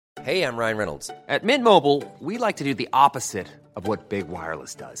Hey, I'm Ryan Reynolds. At Mint Mobile, we like to do the opposite of what Big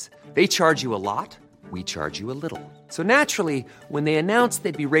Wireless does. They charge you a lot, we charge you a little. So naturally, when they announced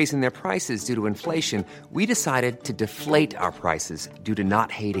they'd be raising their prices due to inflation, we decided to deflate our prices due to not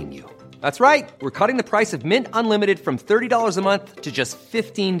hating you. That's right. We're cutting the price of Mint Unlimited from $30 a month to just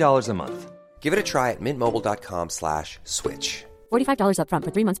 $15 a month. Give it a try at mintmobile.com/switch. $45 up front for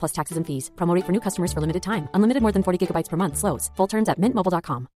 3 months plus taxes and fees. Promo rate for new customers for limited time. Unlimited more than 40 gigabytes per month. Slows full terms at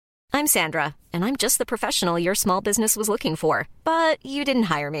mintmobile.com. I'm Sandra, and I'm just the professional your small business was looking for. But you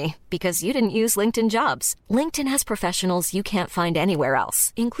didn't hire me because you didn't use LinkedIn Jobs. LinkedIn has professionals you can't find anywhere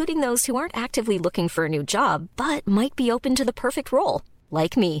else, including those who aren't actively looking for a new job, but might be open to the perfect role,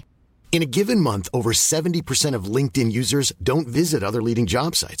 like me. In a given month, over 70% of LinkedIn users don't visit other leading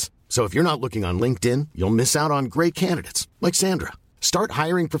job sites. So if you're not looking on LinkedIn, you'll miss out on great candidates like Sandra. Start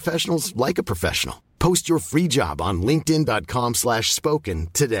hiring professionals like a professional. Post your free job on linkedin.com/spoken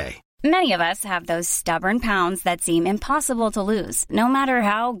today. Many of us have those stubborn pounds that seem impossible to lose, no matter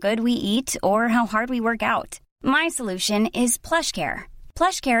how good we eat or how hard we work out. My solution is PlushCare.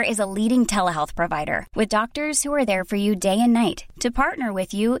 PlushCare is a leading telehealth provider with doctors who are there for you day and night to partner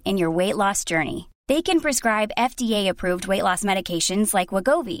with you in your weight loss journey. They can prescribe FDA-approved weight loss medications like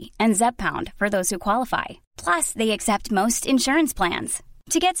Wegovy and Zepbound for those who qualify. Plus, they accept most insurance plans.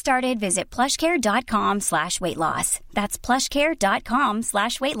 To get started, visit plushcare.com/weightloss. That's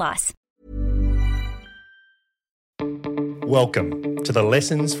plushcare.com/weightloss. Welcome to the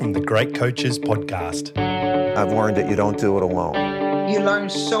Lessons from the Great Coaches podcast. I've learned that you don't do it alone. You learn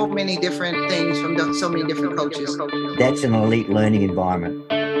so many different things from so many different coaches. That's an elite learning environment.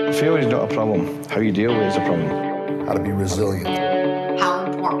 Failure is not a problem. How you deal with it is a problem. How to be resilient. How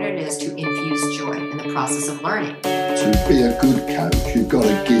important it is to infuse joy in the process of learning. To be a good coach, you've got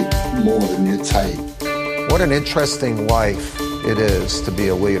to give more than you take. What an interesting life it is to be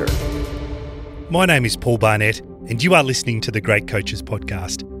a leader. My name is Paul Barnett, and you are listening to the Great Coaches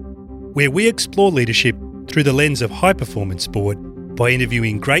podcast, where we explore leadership through the lens of high-performance sport by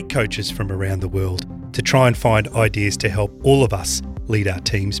interviewing great coaches from around the world to try and find ideas to help all of us lead our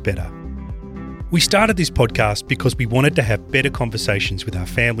teams better. We started this podcast because we wanted to have better conversations with our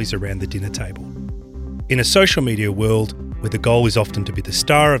families around the dinner table. In a social media world where the goal is often to be the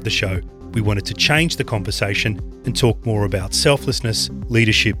star of the show, we wanted to change the conversation and talk more about selflessness,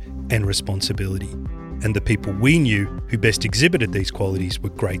 leadership and responsibility. And the people we knew who best exhibited these qualities were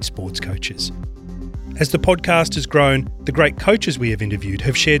great sports coaches. As the podcast has grown, the great coaches we have interviewed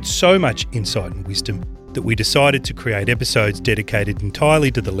have shared so much insight and wisdom that we decided to create episodes dedicated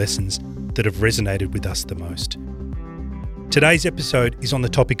entirely to the lessons that have resonated with us the most. Today's episode is on the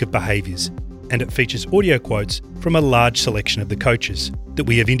topic of behaviours, and it features audio quotes from a large selection of the coaches that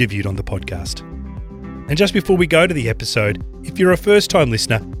we have interviewed on the podcast. And just before we go to the episode, if you're a first-time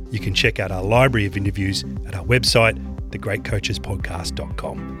listener, you can check out our library of interviews at our website,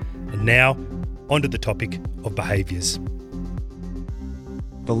 thegreatcoachespodcast.com. And now, onto the topic of behaviours.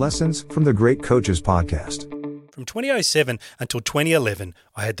 The Lessons from the Great Coaches podcast. From 2007 until 2011,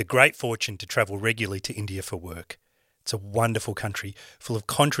 I had the great fortune to travel regularly to India for work. It's a wonderful country, full of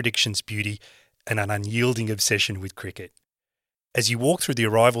contradictions, beauty, and an unyielding obsession with cricket. As you walk through the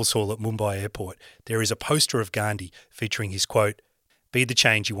arrivals hall at Mumbai Airport, there is a poster of Gandhi featuring his quote, "Be the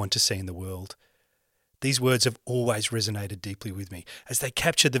change you want to see in the world." These words have always resonated deeply with me, as they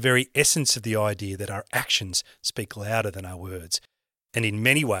capture the very essence of the idea that our actions speak louder than our words. And in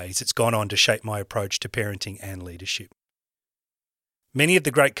many ways, it's gone on to shape my approach to parenting and leadership. Many of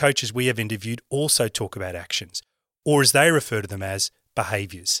the great coaches we have interviewed also talk about actions, or as they refer to them as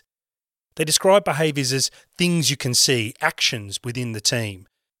behaviours. They describe behaviours as things you can see, actions within the team,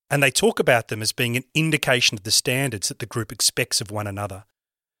 and they talk about them as being an indication of the standards that the group expects of one another.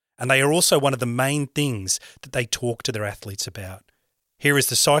 And they are also one of the main things that they talk to their athletes about. Here is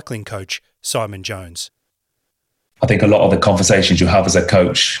the cycling coach, Simon Jones. I think a lot of the conversations you have as a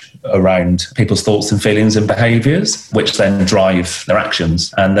coach around people's thoughts and feelings and behaviours, which then drive their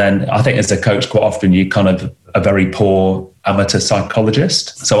actions. And then I think as a coach, quite often you kind of a very poor amateur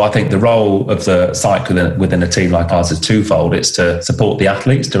psychologist. So I think the role of the psych within a team like ours is twofold. It's to support the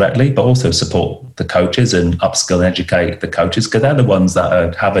athletes directly, but also support the coaches and upskill and educate the coaches, because they're the ones that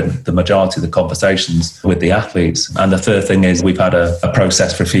are having the majority of the conversations with the athletes. And the third thing is we've had a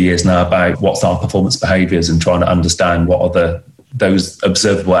process for a few years now about what's our performance behaviours and trying to understand what are those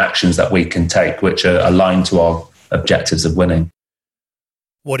observable actions that we can take, which are aligned to our objectives of winning.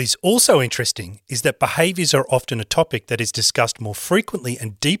 What is also interesting is that behaviours are often a topic that is discussed more frequently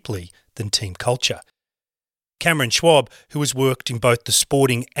and deeply than team culture. Cameron Schwab, who has worked in both the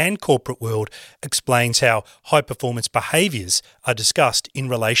sporting and corporate world, explains how high-performance behaviours are discussed in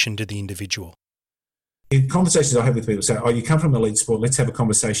relation to the individual. In conversations I have with people say, you come from elite sport, let's have a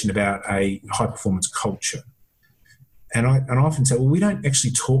conversation about a high-performance culture. And I often say, well, we don't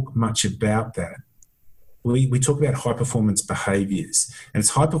actually talk much about that. We talk about high-performance behaviours, and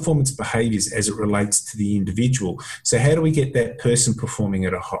it's high-performance behaviours as it relates to the individual. So how do we get that person performing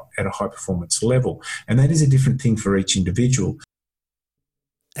at a high-performance level? And that is a different thing for each individual.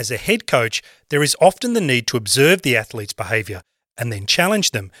 As a head coach, there is often the need to observe the athlete's behaviour and then challenge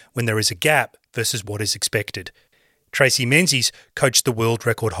them when there is a gap versus what is expected. Tracy Menzies coached the world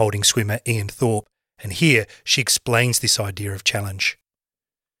record-holding swimmer Ian Thorpe, and here she explains this idea of challenge.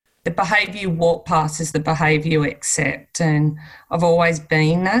 The behaviour you walk past is the behaviour you accept, and I've always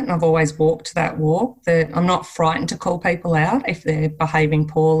been that, and I've always walked that walk, that I'm not frightened to call people out if they're behaving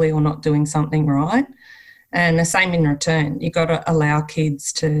poorly or not doing something right. And the same in return. You've got to allow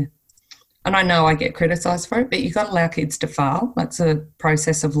kids to, and I know I get criticised for it, but you've got to allow kids to fail. That's a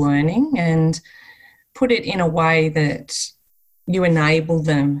process of learning, and put it in a way that you enable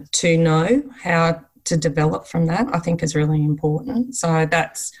them to know how to develop from that, I think is really important. So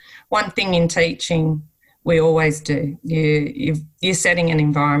that's one thing in teaching we always do. You're setting an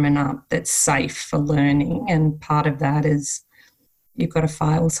environment up that's safe for learning, and part of that is you've got to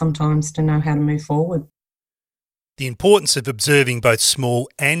fail sometimes to know how to move forward. The importance of observing both small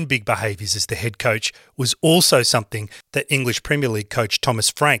and big behaviours as the head coach was also something that English Premier League coach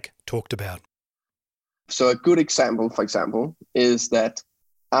Thomas Frank talked about. So a good example, for example, is that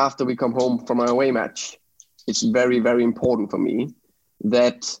after we come home from our away match, it's very, very important for me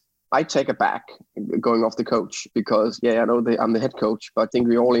that I take it back going off the coach, because, I know I'm the head coach, but I think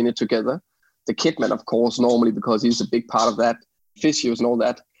we're all in it together. The kitman, of course, normally, because he's a big part of that, physios and all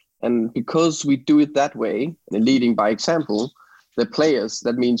that. And because we do it that way, leading by example, the players,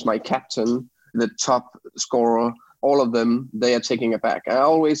 that means my captain, the top scorer, all of them, they are taking it back. I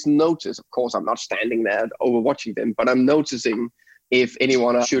always notice, of course, I'm not standing there overwatching them, but I'm noticing if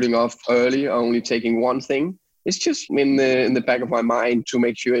anyone are shooting off early or only taking one thing. It's just in the back of my mind to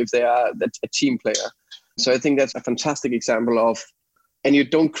make sure if they are a team player. So I think that's a fantastic example of, and you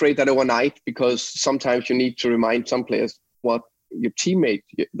don't create that overnight, because sometimes you need to remind some players what your teammate,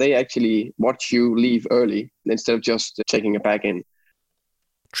 they actually watch you leave early instead of just taking it back in.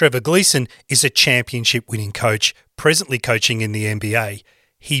 Trevor Gleeson is a championship-winning coach, presently coaching in the NBA.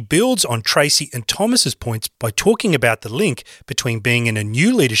 He builds on Tracy and Thomas's points by talking about the link between being in a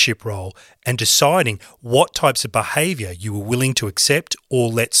new leadership role and deciding what types of behaviour you are willing to accept or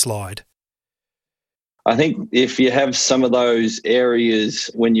let slide. I think if you have some of those areas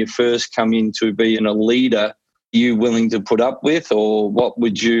when you first come into being a leader, you willing to put up with, or what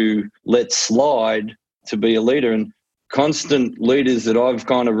would you let slide to be a leader? And constant leaders that I've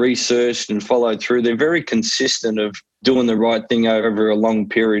kind of researched and followed through, they're very consistent of doing the right thing over a long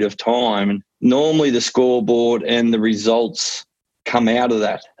period of time. And normally the scoreboard and the results come out of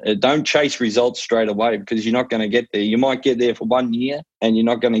that. Don't chase results straight away, because you're not going to get there. You might get there for 1 year and you're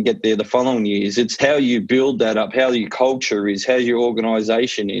not going to get there the following years. It's how you build that up, how your culture is, how your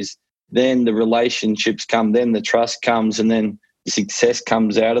organisation is. Then the relationships come, then the trust comes, and then success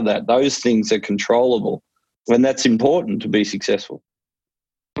comes out of that. Those things are controllable, and that's important to be successful.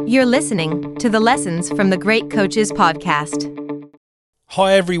 You're listening to the Lessons from the Great Coaches podcast.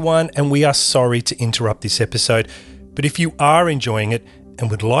 Hi everyone, and we are sorry to interrupt this episode, but if you are enjoying it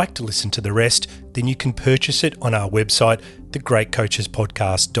and would like to listen to the rest, then you can purchase it on our website,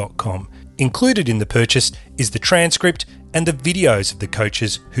 thegreatcoachespodcast.com. Included in the purchase is the transcript and the videos of the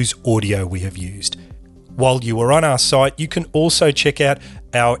coaches whose audio we have used. While you are on our site, you can also check out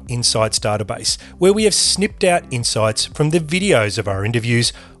our Insights database, where we have snipped out insights from the videos of our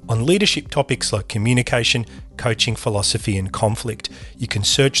interviews on leadership topics like communication, coaching philosophy, and conflict. You can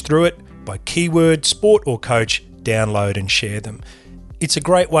search through it by keyword, sport or coach, download and share them. It's a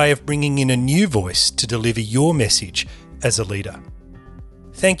great way of bringing in a new voice to deliver your message as a leader.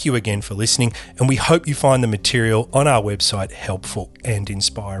 Thank you again for listening, and we hope you find the material on our website helpful and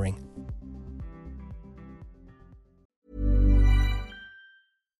inspiring.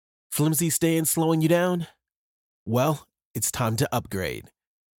 Flimsy staying slowing you down? Well, it's time to upgrade.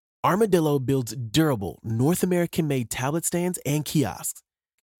 Armadillo builds durable, North American-made tablet stands and kiosks.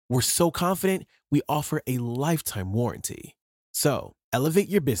 We're so confident we offer a lifetime warranty. So, elevate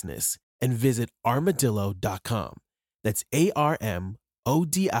your business and visit armadillo.com. That's ARMODILO.com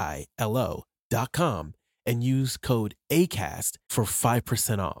and use code ACAST for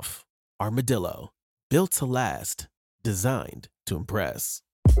 5% off. Armadillo, built to last, designed to impress.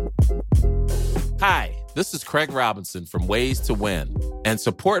 Hi, this is Craig Robinson from Ways to Win, and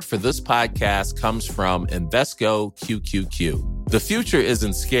support for this podcast comes from Invesco QQQ. The future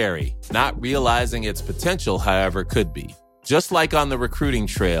isn't scary. Not realizing its potential, however, could be. Just like on the recruiting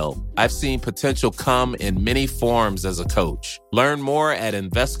trail, I've seen potential come in many forms as a coach. Learn more at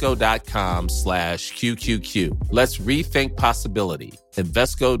Invesco.com/QQQ. Let's rethink possibility.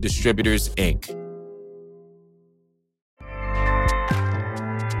 Invesco Distributors, Inc.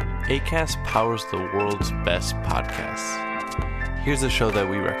 Acast powers the world's best podcasts. Here's a show that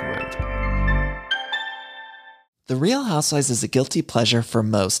we recommend. The Real Housewives is a guilty pleasure for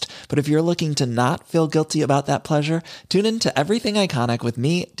most, but if you're looking to not feel guilty about that pleasure, tune in to Everything Iconic with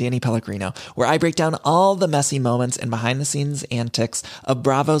me, Danny Pellegrino, where I break down all the messy moments and behind-the-scenes antics of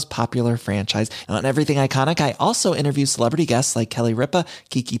Bravo's popular franchise. And on Everything Iconic, I also interview celebrity guests like Kelly Ripa,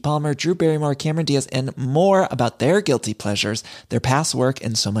 Keke Palmer, Drew Barrymore, Cameron Diaz, and more about their guilty pleasures, their past work,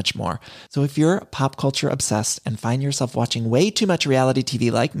 and so much more. So if you're pop culture obsessed and find yourself watching way too much reality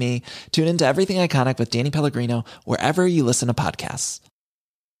TV like me, tune in to Everything Iconic with Danny Pellegrino, wherever you listen to podcasts.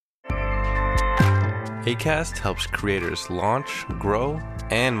 Acast helps creators launch, grow,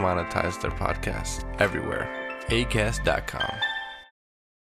 and monetize their podcasts everywhere. Acast.com.